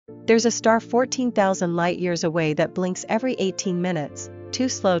There's a star 14,000 light-years away that blinks every 18 minutes, too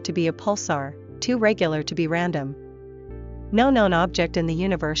slow to be a pulsar, too regular to be random. No known object in the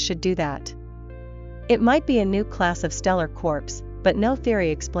universe should do that. It might be a new class of stellar corpse, but no theory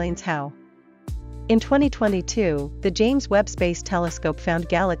explains how. In 2022, the James Webb Space Telescope found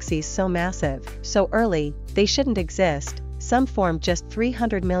galaxies so massive, so early, they shouldn't exist. Some formed just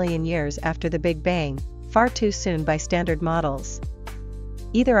 300 million years after the Big Bang, far too soon by standard models.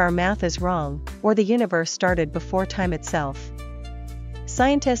 Either our math is wrong, or the universe started before time itself.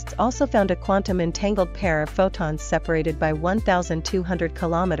 Scientists also found a quantum-entangled pair of photons separated by 1,200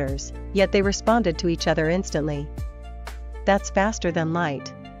 kilometers, yet they responded to each other instantly. That's faster than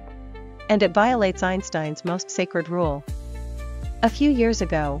light. And it violates Einstein's most sacred rule. A few years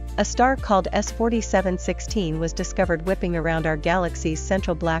ago, a star called S4716 was discovered whipping around our galaxy's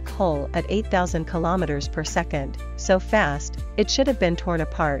central black hole at 8,000 kilometers per second, so fast, it should have been torn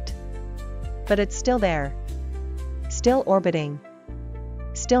apart. But it's still there. Still orbiting.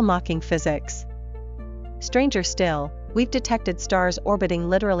 Still mocking physics. Stranger still, we've detected stars orbiting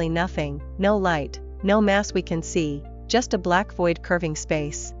literally nothing, no light, no mass we can see, just a black void curving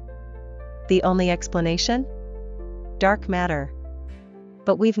space. The only explanation? Dark matter.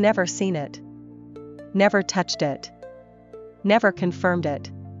 But we've never seen it. Never touched it. Never confirmed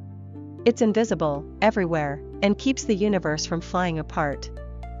it. It's invisible, everywhere, and keeps the universe from flying apart.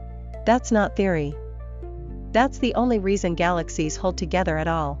 That's not theory. That's the only reason galaxies hold together at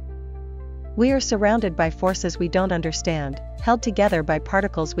all. We are surrounded by forces we don't understand, held together by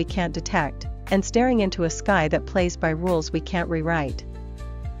particles we can't detect, and staring into a sky that plays by rules we can't rewrite.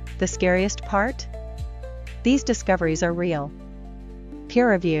 The scariest part? These discoveries are real.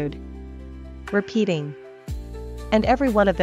 Peer-reviewed. Repeating. And every one of them